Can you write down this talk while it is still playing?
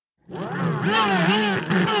The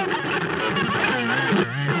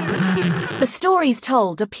stories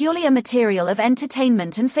told are purely a material of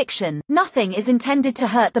entertainment and fiction. Nothing is intended to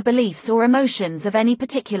hurt the beliefs or emotions of any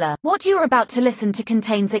particular. What you're about to listen to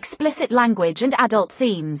contains explicit language and adult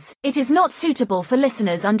themes. It is not suitable for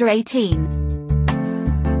listeners under 18.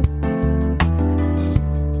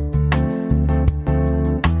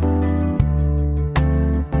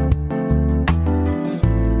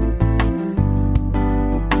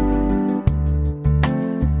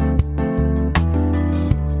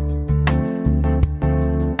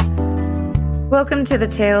 Welcome to the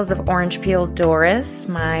Tales of Orange Peel Doris.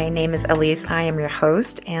 My name is Elise. I am your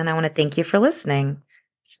host, and I want to thank you for listening.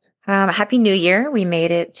 Happy New Year. We made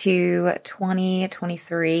it to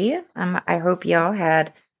 2023. I hope y'all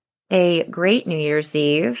had a great New Year's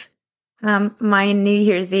Eve. My New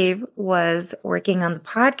Year's Eve was working on the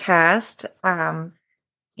podcast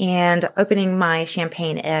and opening my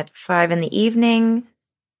champagne at 5 in the evening,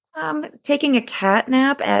 taking a cat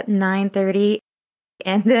nap at 9:30,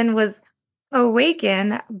 and then was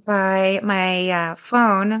awakened by my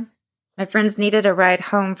phone. My friends needed a ride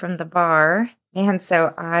home from the bar, and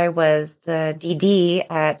so I was the DD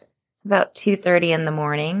at about 2:30 in the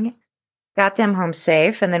morning. Got them home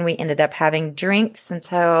safe, and then we ended up having drinks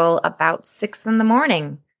until about 6 in the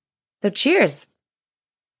morning. So cheers.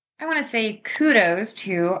 I want to say kudos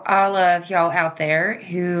to all of y'all out there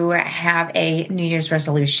who have a New Year's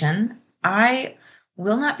resolution. I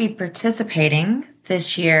will not be participating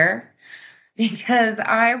this year because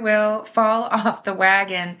I will fall off the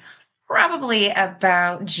wagon probably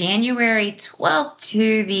about January 12th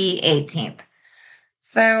to the 18th.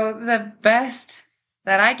 So the best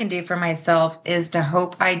that I can do for myself is to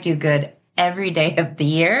hope I do good every day of the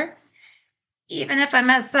year, even if I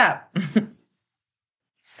mess up.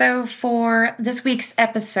 So for this week's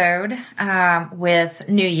episode with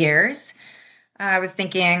New Year's, I was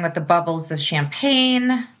thinking with the bubbles of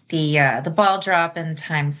champagne, the ball drop in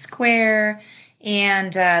Times Square,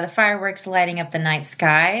 and the fireworks lighting up the night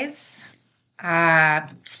skies.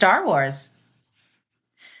 Star Wars.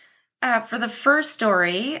 For the first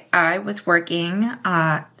story, I was working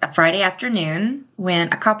a Friday afternoon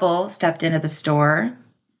when a couple stepped into the store.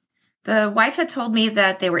 The wife had told me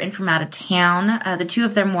that they were in from out of town. The two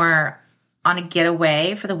of them were on a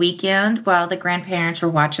getaway for the weekend while the grandparents were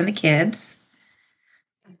watching the kids.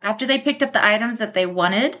 After they picked up the items that they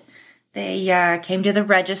wanted, they came to the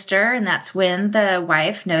register, and that's when the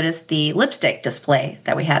wife noticed the lipstick display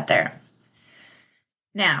that we had there.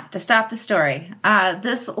 Now, to stop the story,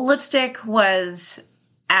 this lipstick was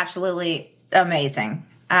absolutely amazing.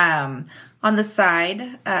 On the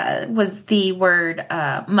side was the word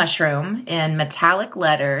mushroom in metallic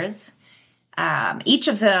letters. Each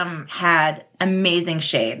of them had amazing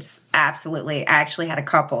shades. Absolutely. I actually had a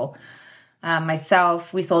couple.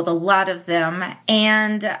 Myself, we sold a lot of them,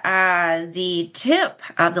 and the tip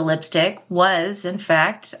of the lipstick was, in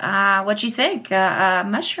fact, what you think, a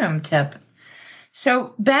mushroom tip.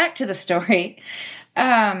 So back to the story.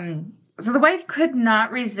 So the wife could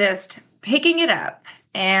not resist picking it up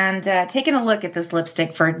and taking a look at this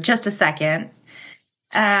lipstick for just a second.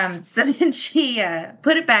 So then she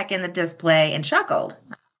put it back in the display and chuckled.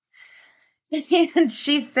 And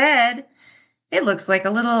she said, "It looks like a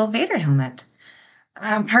little Vader helmet."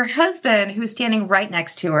 Her husband, who's standing right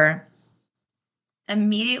next to her,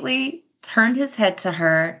 immediately turned his head to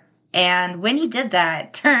her, and when he did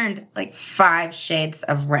that, turned like 5 shades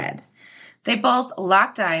of red. They both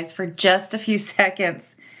locked eyes for just a few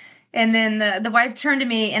seconds, and then the wife turned to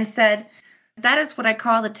me and said, "That is what I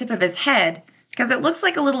call the tip of his head, because it looks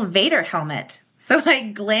like a little Vader helmet." So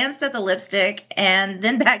I glanced at the lipstick and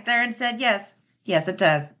then back to her and said, yes, it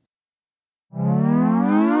does.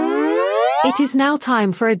 It is now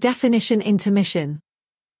time for a definition intermission.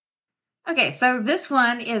 Okay, so this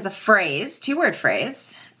one is a phrase, 2-word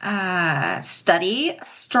phrase. Study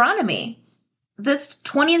astronomy. This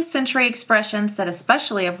 20th century expression, said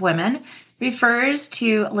especially of women, refers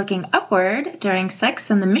to looking upward during sex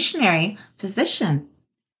in the missionary position.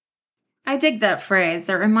 I dig that phrase.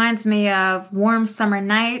 It reminds me of warm summer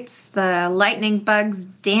nights, the lightning bugs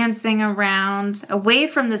dancing around, away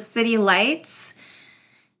from the city lights,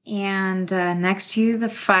 and next to the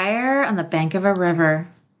fire on the bank of a river.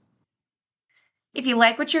 If you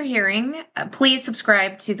like what you're hearing, please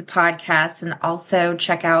subscribe to the podcast and also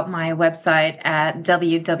check out my website at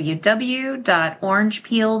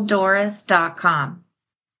www.orangepeeldoris.com.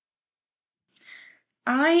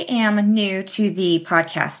 I am new to the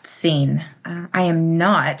podcast scene. I am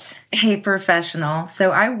not a professional, so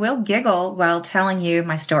I will giggle while telling you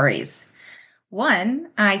my stories. One,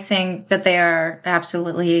 I think that they are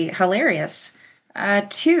absolutely hilarious.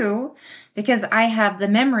 Two, because I have the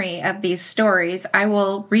memory of these stories, I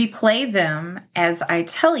will replay them as I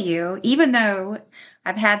tell you, even though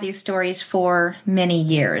I've had these stories for many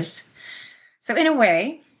years. So, in a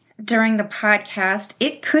way, during the podcast,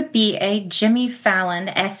 it could be a Jimmy Fallon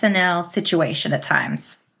SNL situation at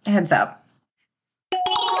times. Heads up.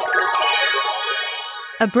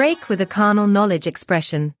 A break with a carnal knowledge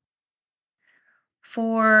expression.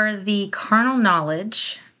 For the carnal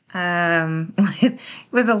knowledge, it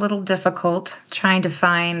was a little difficult trying to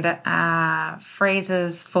find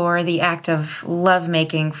phrases for the act of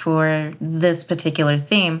lovemaking for this particular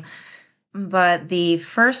theme. But the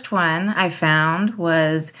first one I found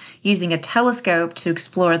was using a telescope to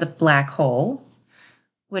explore the black hole,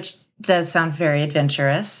 which does sound very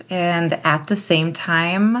adventurous and at the same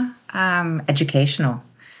time educational.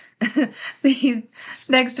 The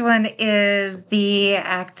next one is the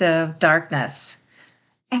act of darkness.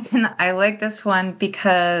 And I like this one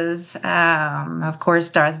because, of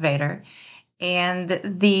course, Darth Vader. And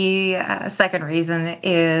the second reason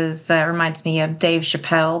is reminds me of Dave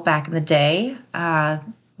Chappelle back in the day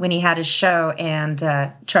when he had his show and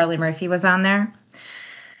Charlie Murphy was on there.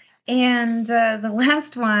 And the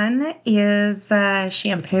last one is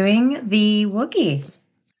shampooing the Wookiee.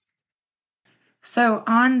 So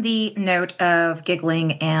on the note of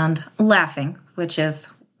giggling and laughing, which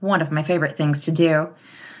is one of my favorite things to do,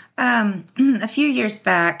 a few years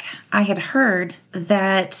back, I had heard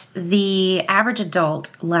that the average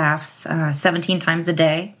adult laughs 17 times a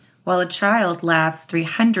day, while a child laughs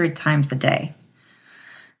 300 times a day.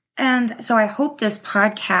 And so I hope this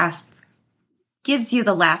podcast gives you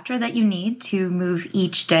the laughter that you need to move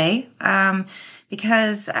each day.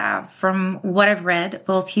 Because from what I've read,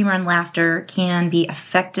 both humor and laughter can be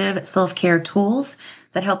effective self-care tools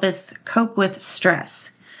that help us cope with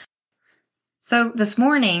stress. So this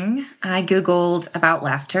morning, I Googled about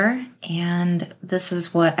laughter, and this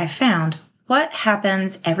is what I found. What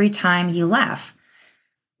happens every time you laugh?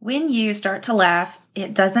 When you start to laugh,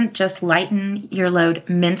 it doesn't just lighten your load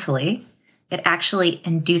mentally. It actually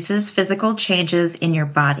induces physical changes in your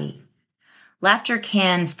body. Laughter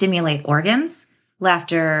can stimulate organs.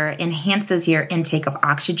 Laughter enhances your intake of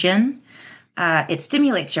oxygen. It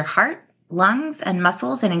stimulates your heart, lungs, and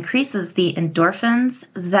muscles and increases the endorphins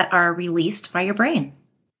that are released by your brain.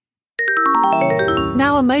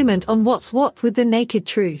 Now a moment on What's What with the Naked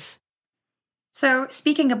Truth. So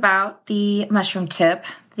speaking about the mushroom tip,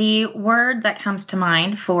 the word that comes to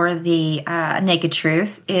mind for the naked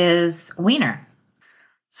truth is wiener.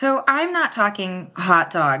 So I'm not talking hot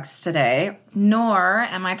dogs today, nor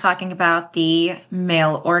am I talking about the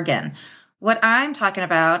male organ. What I'm talking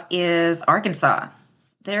about is Arkansas.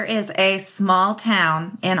 There is a small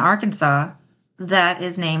town in Arkansas that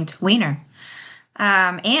is named Wiener.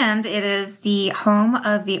 And it is the home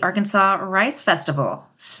of the Arkansas Rice Festival.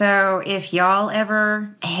 So if y'all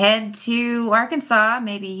ever head to Arkansas,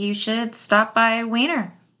 maybe you should stop by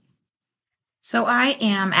Wiener. So I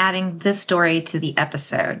am adding this story to the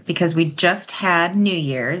episode because we just had New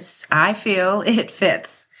Year's. I feel it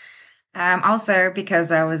fits. Also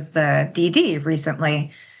because I was the DD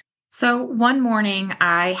recently. So one morning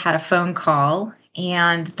I had a phone call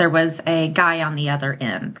and there was a guy on the other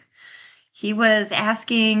end. He was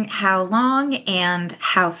asking how long and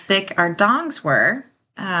how thick our dongs were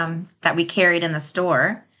that we carried in the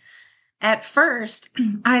store. At first,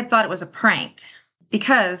 I thought it was a prank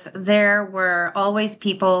because there were always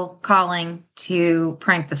people calling to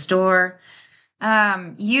prank the store.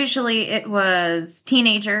 Usually it was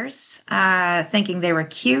teenagers thinking they were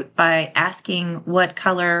cute by asking what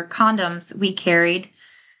color condoms we carried.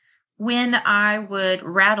 When I would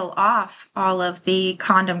rattle off all of the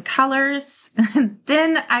condom colors,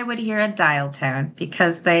 then I would hear a dial tone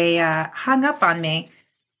because they hung up on me.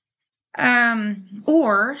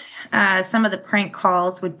 Or some of the prank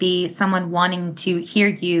calls would be someone wanting to hear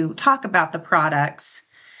you talk about the products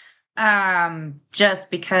just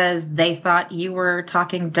because they thought you were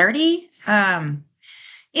talking dirty.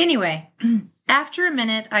 Anyway, after a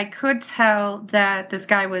minute, I could tell that this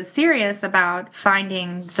guy was serious about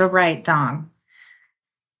finding the right dong.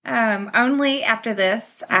 Only after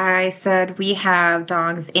this, I said we have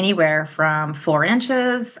dongs anywhere from 4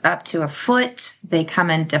 inches up to a foot. They come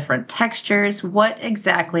in different textures. What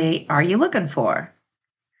exactly are you looking for?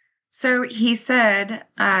 So he said,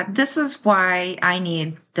 this is why I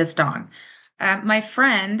need this dong. My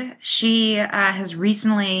friend, she has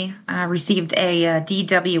recently received a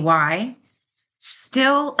DWI.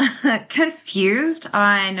 Still confused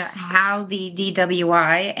on how the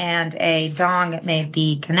DWI and a dong made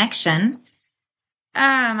the connection.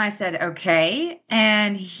 I said, okay.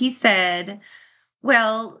 And he said,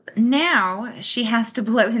 well, now she has to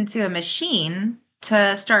blow into a machine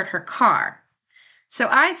to start her car. So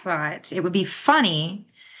I thought it would be funny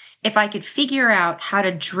if I could figure out how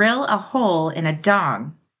to drill a hole in a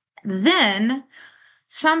dong, then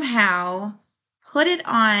somehow put it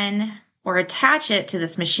on or attach it to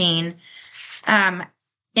this machine um,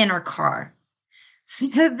 in her car.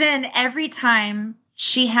 So then every time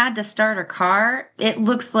she had to start her car, it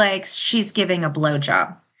looks like she's giving a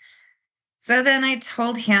blowjob. So then I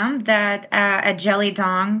told him that a jelly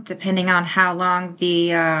dong, depending on how long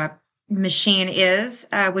the machine is,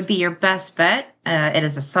 would be your best bet. It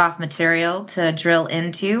is a soft material to drill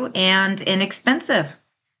into and inexpensive.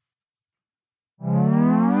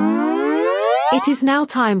 It is now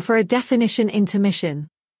time for a definition intermission.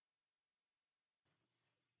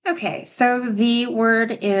 Okay, so the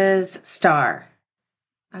word is star,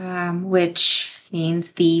 which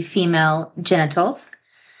means the female genitals.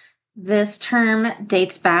 This term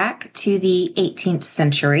dates back to the 18th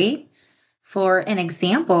century. For an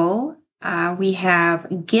example, we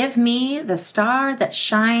have, give me the star that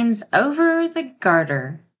shines over the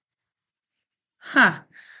garter.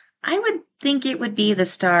 I would think it would be the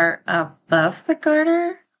star above the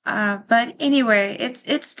garter. But anyway,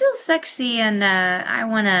 it's still sexy, and I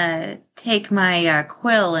want to take my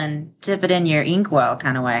quill and dip it in your inkwell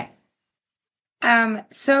kind of way.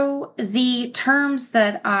 So the terms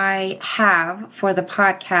that I have for the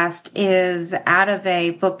podcast is out of a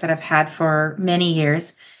book that I've had for many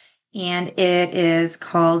years, and it is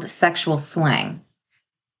called Sexual Slang.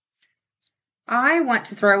 I want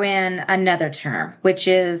to throw in another term, which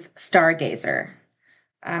is stargazer.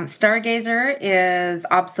 Stargazer is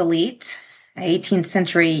obsolete, 18th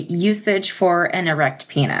century usage for an erect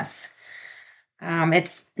penis.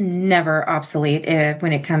 It's never obsolete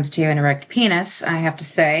when it comes to an erect penis, I have to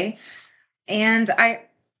say. And I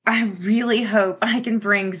really hope I can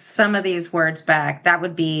bring some of these words back. That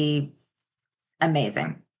would be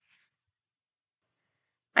amazing.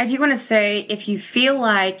 I do want to say, if you feel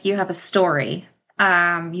like you have a story,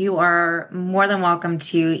 you are more than welcome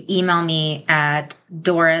to email me at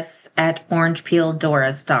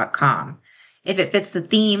doris@orangepeeldoris.com. If it fits the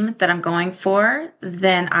theme that I'm going for,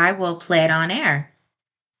 then I will play it on air.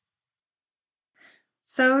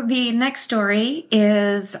 So the next story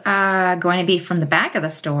is going to be from the back of the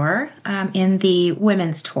store in the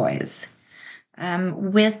women's toys.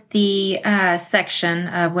 With the section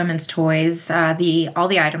of women's toys, all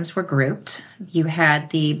the items were grouped. You had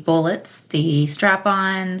the bullets, the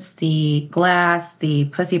strap-ons, the glass, the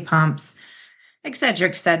pussy pumps, etc.,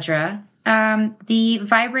 etc. The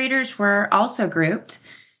vibrators were also grouped.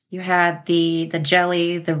 You had the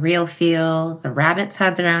jelly, the real feel, the rabbits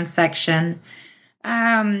had their own section.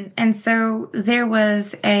 And so there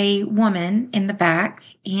was a woman in the back,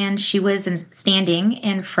 and she was standing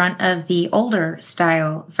in front of the older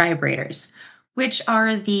style vibrators, which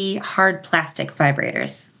are the hard plastic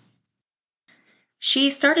vibrators.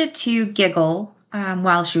 She started to giggle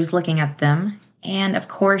while she was looking at them. And of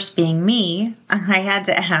course, being me, I had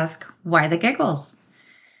to ask, why the giggles?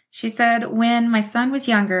 She said, when my son was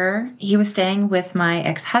younger, he was staying with my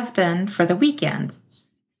ex-husband for the weekend.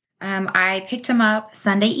 I picked him up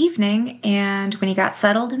Sunday evening, and when he got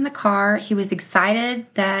settled in the car, he was excited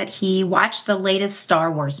that he watched the latest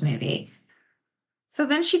Star Wars movie. So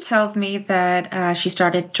then she tells me that she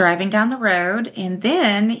started driving down the road, and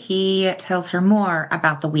then he tells her more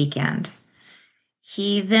about the weekend.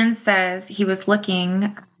 He then says he was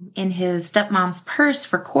looking in his stepmom's purse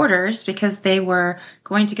for quarters because they were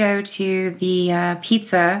going to go to the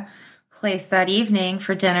pizza place that evening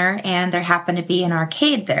for dinner, and there happened to be an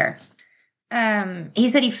arcade there. He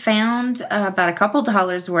said he found about a couple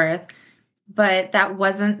dollars worth, but that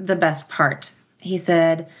wasn't the best part. He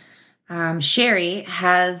said Sherry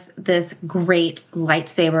has this great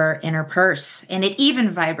lightsaber in her purse, and it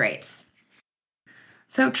even vibrates.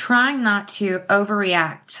 So trying not to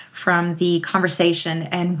overreact from the conversation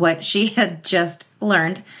and what she had just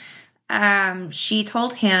learned, she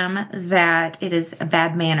told him that it is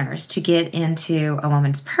bad manners to get into a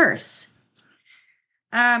woman's purse.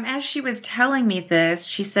 As she was telling me this,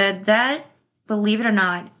 she said that, believe it or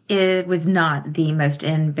not, it was not the most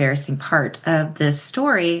embarrassing part of this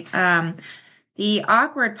story. The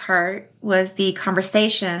awkward part was the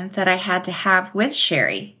conversation that I had to have with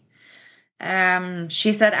Sherry.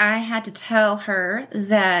 She said I had to tell her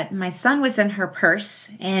that my son was in her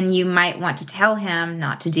purse, and you might want to tell him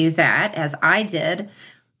not to do that, as I did.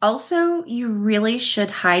 Also, you really should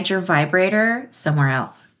hide your vibrator somewhere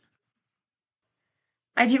else.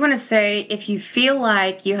 I do want to say, if you feel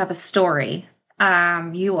like you have a story,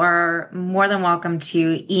 you are more than welcome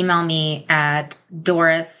to email me at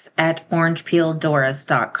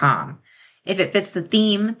doris@orangepeeldoris.com. If it fits the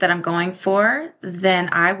theme that I'm going for, then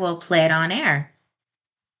I will play it on air.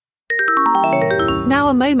 Now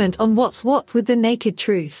a moment on What's What with the Naked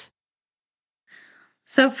Truth.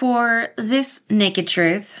 So for this naked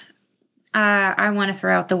truth, I want to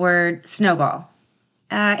throw out the word snowball.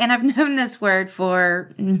 And I've known this word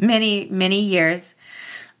for many, many years,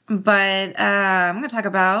 but I'm going to talk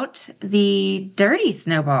about the dirty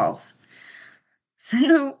snowballs.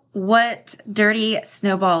 So what dirty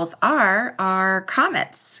snowballs are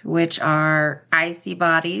comets, which are icy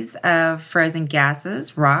bodies of frozen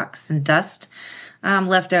gases, rocks, and dust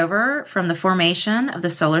left over from the formation of the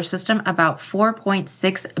solar system about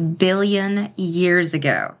 4.6 billion years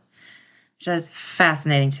ago, which is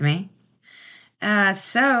fascinating to me.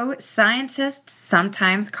 So scientists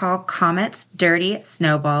sometimes call comets dirty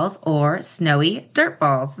snowballs or snowy dirt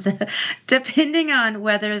balls, depending on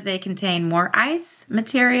whether they contain more ice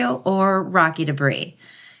material or rocky debris.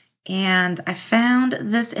 And I found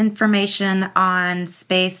this information on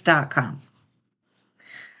space.com.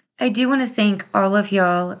 I do want to thank all of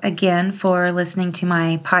y'all again for listening to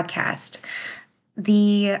my podcast.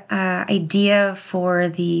 The idea for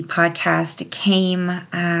the podcast came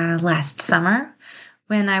last summer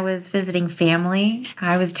when I was visiting family.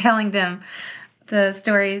 I was telling them the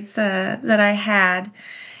stories that I had,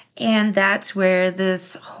 and that's where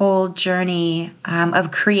this whole journey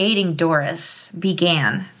of creating Doris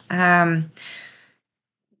began.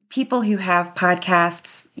 People who have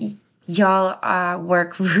podcasts, y'all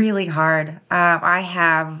work really hard. I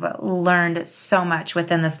have learned so much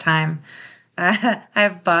within this time.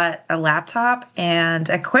 I've bought a laptop and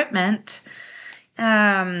equipment.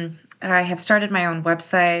 I have started my own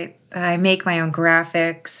website. I make my own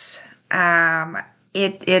graphics.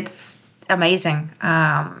 It's amazing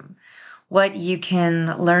what you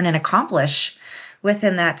can learn and accomplish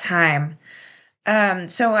within that time.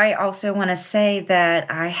 So I also want to say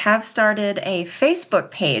that I have started a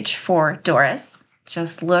Facebook page for Doris.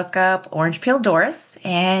 Just look up Orange Peel Doris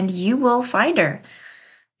and you will find her.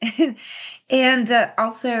 And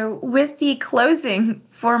also with the closing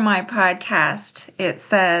for my podcast, it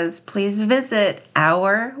says, please visit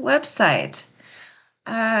our website.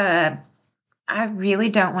 I really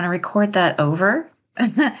don't want to record that over.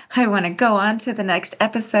 I want to go on to the next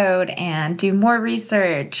episode and do more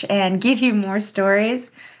research and give you more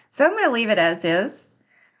stories. So I'm going to leave it as is.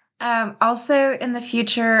 Also in the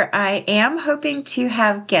future, I am hoping to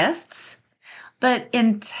have guests, but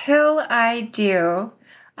until I do,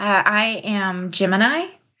 I am Gemini,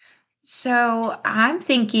 so I'm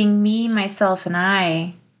thinking me, myself, and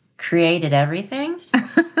I created everything.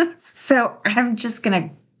 So I'm just going to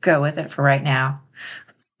go with it for right now.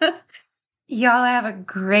 Y'all have a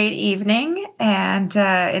great evening, and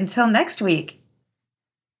until next week.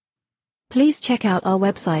 Please check out our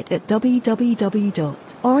website at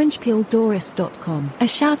www.orangepeeldoris.com. A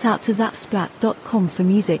shout out to zapsplat.com for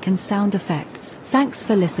music and sound effects. Thanks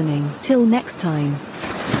for listening. Till next time.